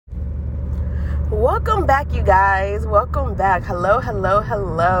Welcome back, you guys. Welcome back. Hello.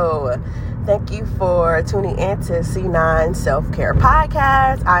 Thank you for tuning in to C9 Self-Care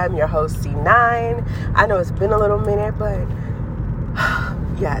Podcast. I am your host, C9. I know it's been a little minute, but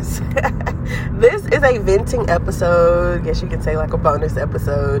yes. This is a venting episode. I guess you could say like a bonus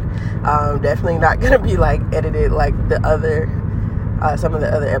episode. Definitely not going to be like edited like some of the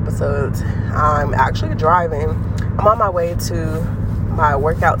other episodes. I'm actually driving. I'm on my way to my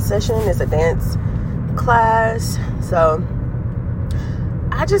workout session. It's a dance class, so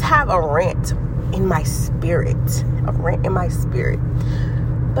I just have a rant in my spirit,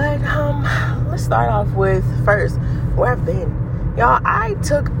 but let's start off with first where I've been. Y'all, I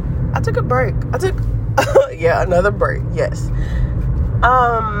took a break. Another break. Yes.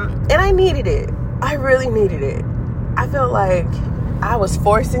 And I needed it. I really needed it. I felt like I was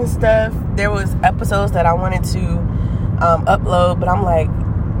forcing stuff. There was episodes that I wanted to upload, but I'm like,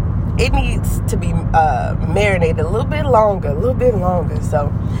 it needs to be marinated a little bit longer.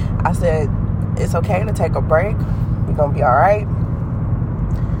 So I said, it's okay to take a break. We're gonna be all right.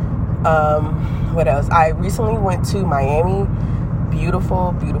 What else? I recently went to Miami.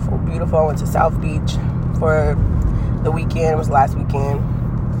 Beautiful. I went to South Beach for the weekend. It was last weekend.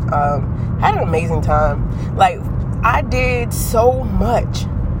 Had an amazing time. Like, I did so much.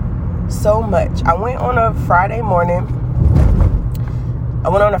 I went on a Friday morning,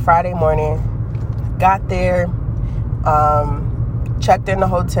 got there, checked in the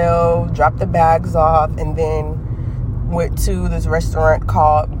hotel, dropped the bags off, and then went to this restaurant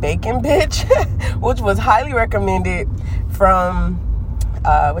called Bacon Bitch, which was highly recommended from,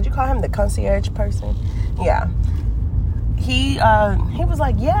 what'd you call him, the concierge person? Yeah. He was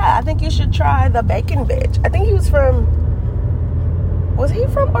like, yeah, I think you should try the Bacon Bitch. I think he was from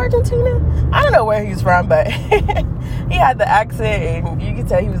Argentina? I don't know where he's from, but he had the accent, and you could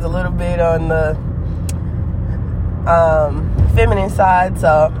tell he was a little bit on the feminine side.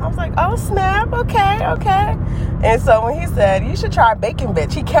 So I was like, oh snap, okay. And so when he said, you should try Bacon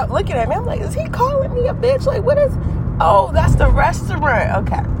Bitch, he kept looking at me. I'm like, is he calling me a bitch? Like, what is? Oh, that's the restaurant.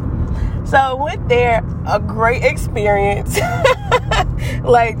 Okay. So I went there, a great experience.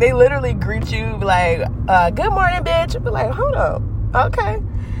 Like, they literally greet you like, good morning, bitch. I'd be like, hold on. Okay.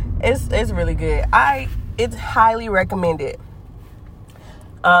 It's really good. It's highly recommended.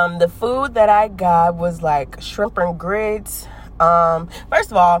 The food that I got was like shrimp and grits.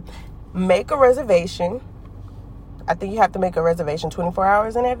 First of all, make a reservation. I think you have to make a reservation 24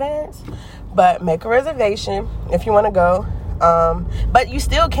 hours in advance, but make a reservation if you want to go. But you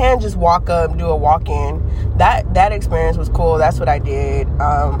still can just walk up, do a walk-in. That experience was cool. That's what I did.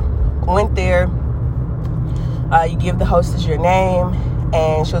 Went there. You give the hostess your name,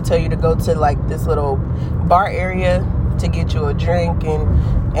 and she'll tell you to go to like this little bar area to get you a drink,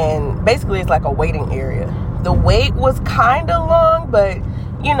 and basically it's like a waiting area. The wait was kind of long, but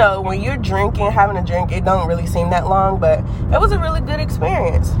you know, when you're having a drink, it don't really seem that long, but it was a really good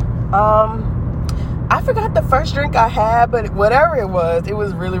experience. I forgot the first drink I had, but whatever it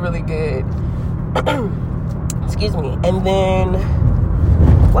was really, really good. Excuse me. And then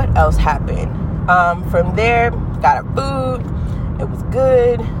what else happened? From there, got our food. It was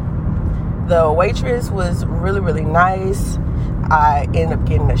good. The waitress was really, really nice. I ended up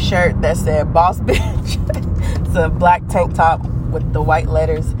getting a shirt that said Boss Bitch. It's a black tank top with the white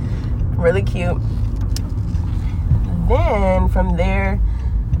letters. Really cute. Then from there,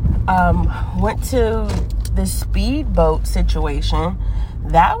 went to the speedboat situation.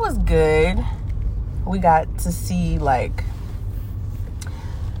 That was good. We got to see like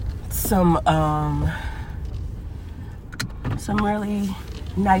some really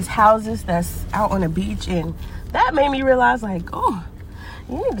nice houses that's out on the beach, and that made me realize like, oh,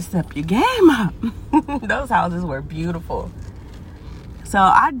 you need to step your game up. Those houses were beautiful. So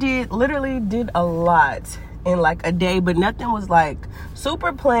I literally did a lot in like a day, but nothing was like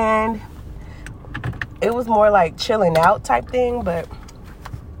super planned. It was more like chilling out type thing, but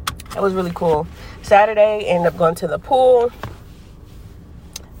it was really cool. Saturday, ended up going to the pool.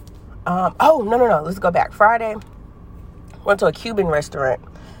 No. Let's go back. Friday, went to a Cuban restaurant.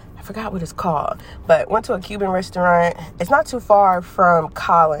 I forgot what it's called, but went to a Cuban restaurant. It's not too far from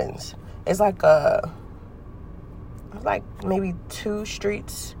Collins. It's like maybe 2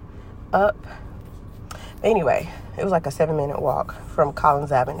 streets up. Anyway, it was like a 7-minute walk from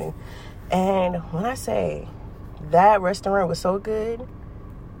Collins Avenue. And when I say that restaurant was so good,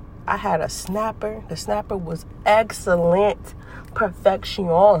 I had a snapper. The snapper was excellent. Perfection.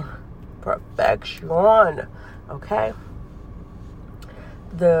 Okay?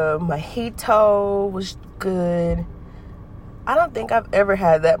 The mojito was good. I don't think I've ever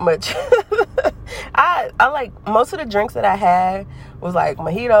had that much I like, most of the drinks that I had was like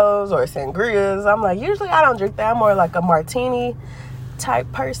mojitos or sangrias. I'm like, usually I don't drink that. I'm more like a martini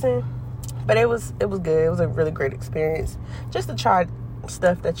type person. But it was good. It was a really great experience just to try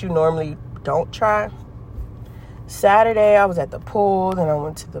stuff that you normally don't try. Saturday, I was at the pool. Then I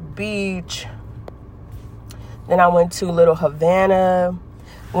went to the beach. Then I went to Little Havana.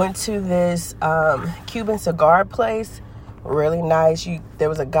 Went to this Cuban cigar place. Really nice. There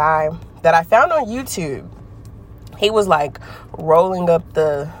was a guy that I found on YouTube. He was like rolling up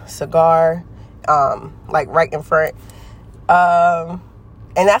the cigar, like right in front.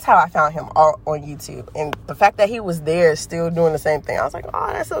 And that's how I found him on YouTube. And the fact that he was there still doing the same thing, I was like,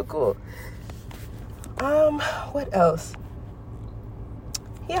 oh, that's so cool. What else?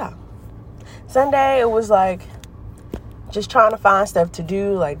 Yeah. Sunday, it was like just trying to find stuff to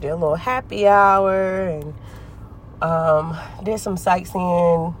do, like did a little happy hour and did some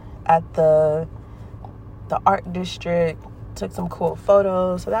sightseeing at the art district, took some cool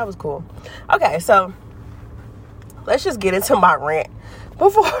photos, so that was cool. Okay, so let's just get into my rant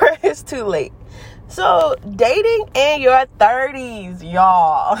before it's too late. So, dating in your 30s,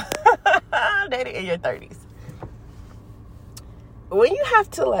 y'all. Dating in your 30s. When you have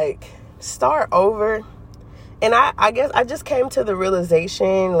to, like, start over, and I guess I just came to the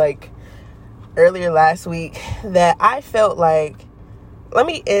realization, like, earlier last week, that I felt like, let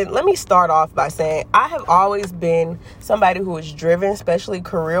me start off by saying, I have always been somebody who is driven, especially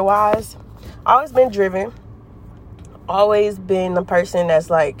career-wise. Always been driven. Always been the person that's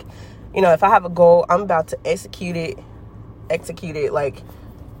like, you know, if I have a goal, I'm about to execute it, like,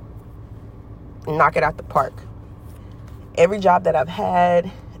 knock it out the park. Every job that I've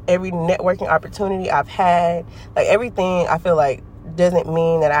had, every networking opportunity I've had, like, everything, I feel like doesn't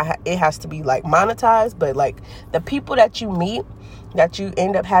mean that it has to be, like, monetized, but, like, the people that you meet, that you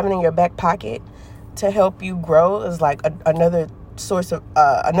end up having in your back pocket to help you grow is, like, another source of,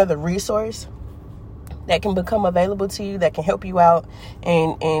 another resource that can become available to you, that can help you out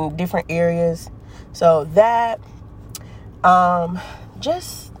in different areas. So that,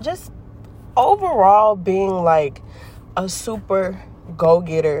 just overall being like a super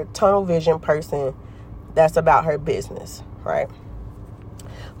go-getter, tunnel vision person that's about her business, right?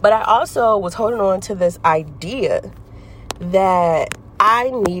 But I also was holding on to this idea that I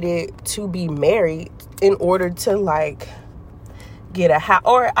needed to be married in order to, like, get a house,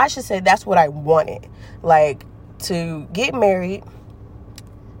 or I should say that's what I wanted, like, to get married,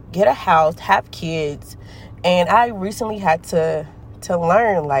 get a house, have kids. And I recently had to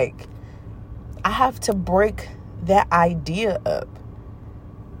learn, like, I have to break that idea up.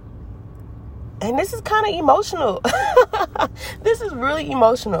 And this is kind of emotional. This is really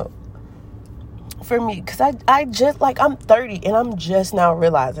emotional for me, because I just, like, I'm 30 and I'm just now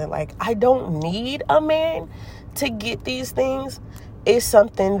realizing, like, I don't need a man to get these things. It's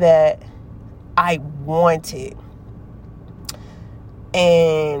something that I wanted.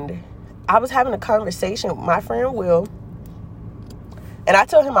 And I was having a conversation with my friend Will, and I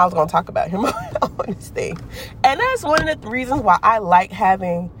told him I was going to talk about him on this thing. And that's one of the reasons why I like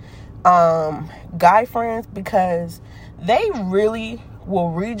having guy friends, because they really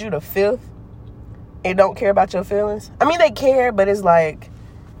will read you to filth and don't care about your feelings. I mean, they care, but it's like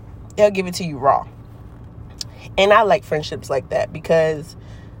they'll give it to you raw. And I like friendships like that, because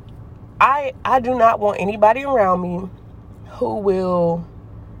I do not want anybody around me who will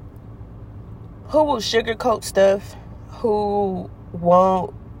sugarcoat stuff, who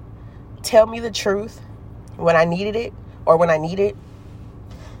won't tell me the truth when I needed it or when I need it.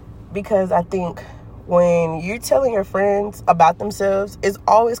 Because I think when you're telling your friends about themselves, it's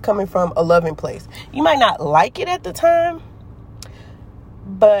always coming from a loving place. You might not like it at the time,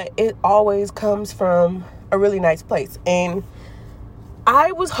 but it always comes from a really nice place. And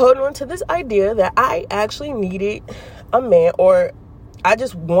I was holding on to this idea that I actually needed a man, or I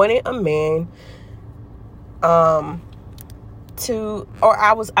just wanted a man I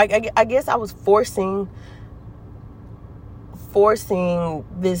guess I was forcing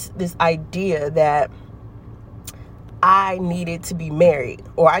this idea that I needed to be married,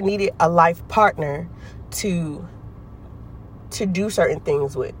 or I needed a life partner to do certain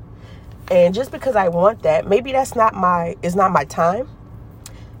things with. And just because I want that, maybe it's not my time,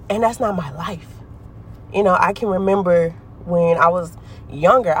 and that's not my life. You know, I can remember when I was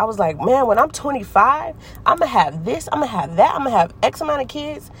younger, I was like, man, when I'm 25, I'm going to have this, I'm going to have that, I'm going to have X amount of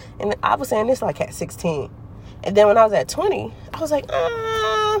kids. And I was saying this like at 16. And then when I was at 20, I was like,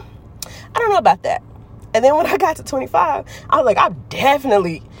 I don't know about that. And then when I got to 25, I was like, I'm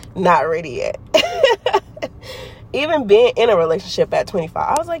definitely not ready yet. even being in a relationship at 25,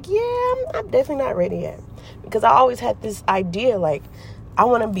 I was like, yeah, I'm definitely not ready yet. Because I always had this idea, like, I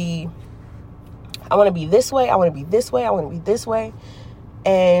want to be this way, I want to be this way, I want to be this way.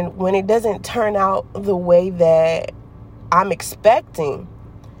 And when it doesn't turn out the way that I'm expecting,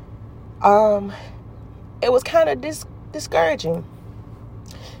 it was kind of discouraging.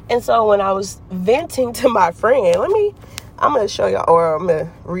 And so when I was venting to my friend, I'm going to show y'all, or I'm going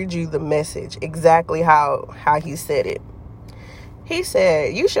to read you the message, exactly how he said it. He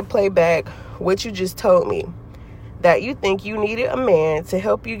said, you should play back what you just told me, that you think you needed a man to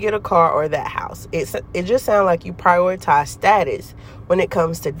help you get a car or that house. It just sounds like you prioritize status when it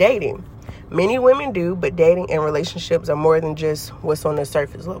comes to dating. Many women do, but dating and relationships are more than just what's on the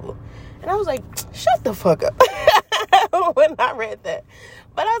surface level. And I was like, shut the fuck up when I read that.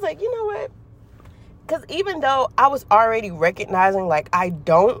 But I was like, you know what? Because even though I was already recognizing, like, I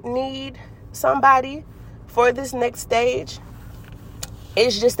don't need somebody for this next stage,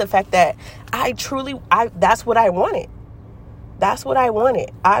 it's just the fact that that's what I wanted. That's what I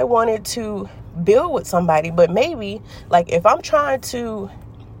wanted. I wanted to build with somebody, but maybe, like, if I'm trying to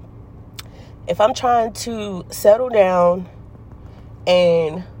settle down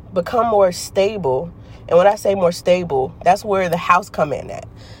and become more stable, and when I say more stable, that's where the house come in at.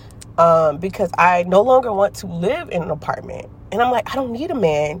 Because I no longer want to live in an apartment. And I'm like, I don't need a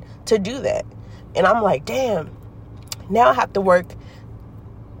man to do that. And I'm like, damn, now I have to work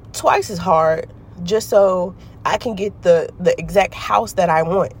twice as hard just so I can get the exact house that I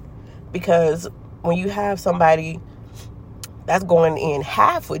want. Because when you have somebody that's going in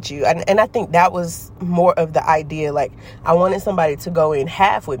half with you, and I think that was more of the idea, like, I wanted somebody to go in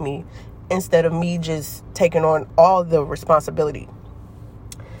half with me instead of me just taking on all the responsibility.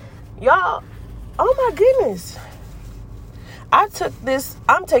 Y'all, oh my goodness.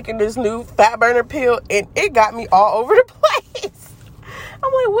 I'm taking this new fat burner pill, and it got me all over the place.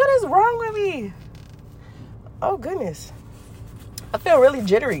 I'm like, what is wrong with me? Oh goodness. I feel really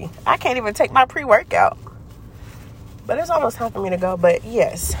jittery. I can't even take my pre-workout. But it's almost time for me to go. But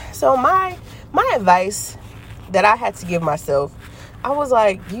yes. So my advice that I had to give myself, I was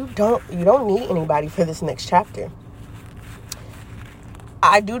like, you don't need anybody for this next chapter.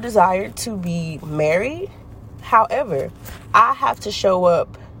 I do desire to be married. However, I have to show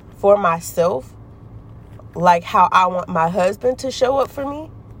up for myself like how I want my husband to show up for me.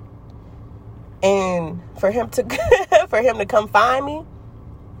 And for him to come find me,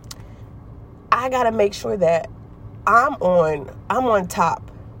 I got to make sure that I'm on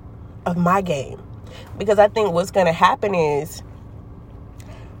top of my game. Because I think what's going to happen is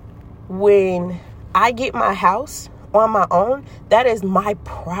when I get my house on my own, that is my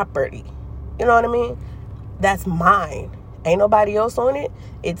property. You know what I mean? That's mine. Ain't nobody else on it.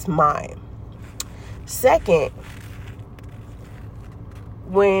 It's mine. Second,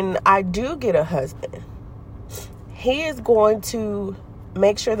 when I do get a husband, he is going to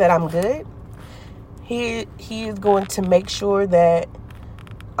make sure that I'm good. He is going to make sure that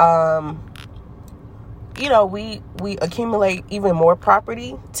we accumulate even more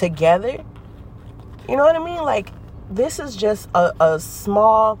property together. You know what I mean? Like, this is just a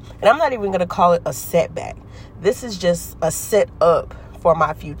small, and I'm not even going to call it a setback. This is just a set up for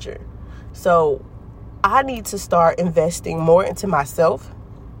my future. So I need to start investing more into myself,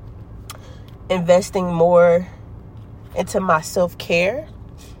 investing more into my self-care,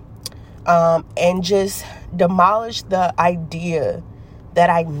 and just demolish the idea that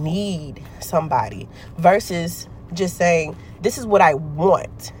I need somebody versus just saying, this is what I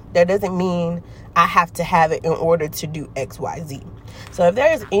want. That doesn't mean I have to have it in order to do X, Y, Z. So if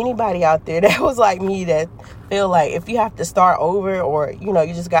there's anybody out there that was like me, that feel like if you have to start over, or, you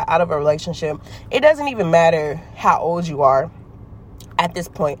just got out of a relationship, it doesn't even matter how old you are at this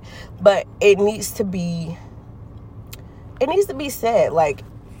point, but it needs to be said, like,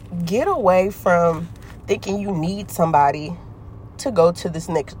 get away from thinking you need somebody to go to this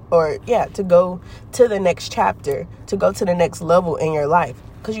next, to go to the next chapter, to go to the next level in your life.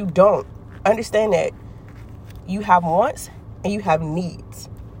 Because you don't. Understand that you have wants and you have needs.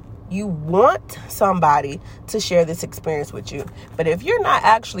 You want somebody to share this experience with you. But if you're not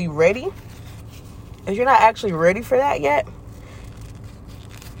actually ready for that yet,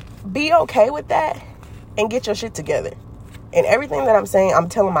 be okay with that and get your shit together. And everything that I'm saying, I'm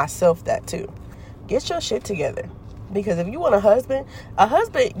telling myself that too. Get your shit together. Because if you want your husband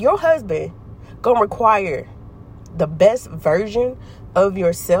gonna require the best version of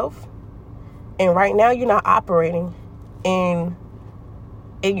yourself. And right now you're not operating in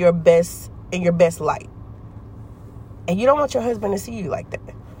your best light. And you don't want your husband to see you like that.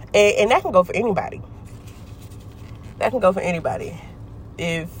 And that can go for anybody. That can go for anybody.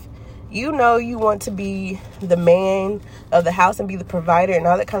 If you know you want to be the man of the house and be the provider and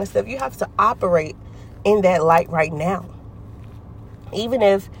all that kind of stuff, you have to operate in that light right now. Even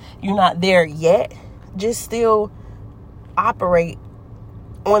if you're not there yet, just still operate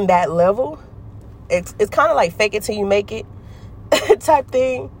on that level. It's kind of like fake it till you make it type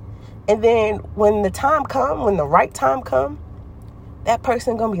thing. And then when the right time come, that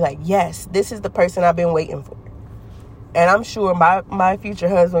person gonna be like, yes, this is the person I've been waiting for. And I'm sure my future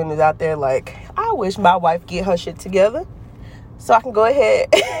husband is out there like, I wish my wife get her shit together so I can go ahead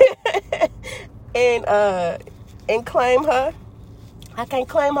and claim her. I can't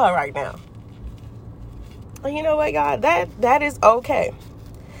claim her right now. And you know what, y'all? That is okay.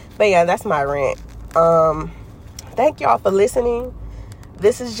 But yeah, that's my rant. Thank y'all for listening.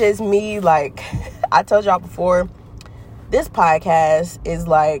 This is just me, like I told y'all before, this podcast is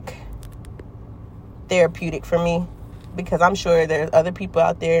like therapeutic for me, because I'm sure there's other people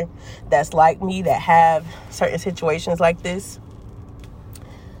out there that's like me, that have certain situations like this,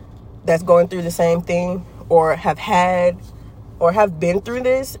 that's going through the same thing, or have had or have been through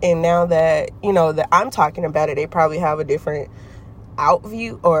this, and now that, you know, that I'm talking about it, they probably have a different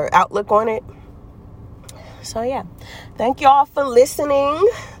outlook on it. So yeah, thank y'all for listening.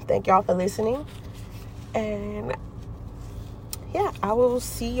 And yeah, I will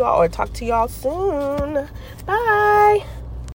see y'all or talk to y'all soon. Bye.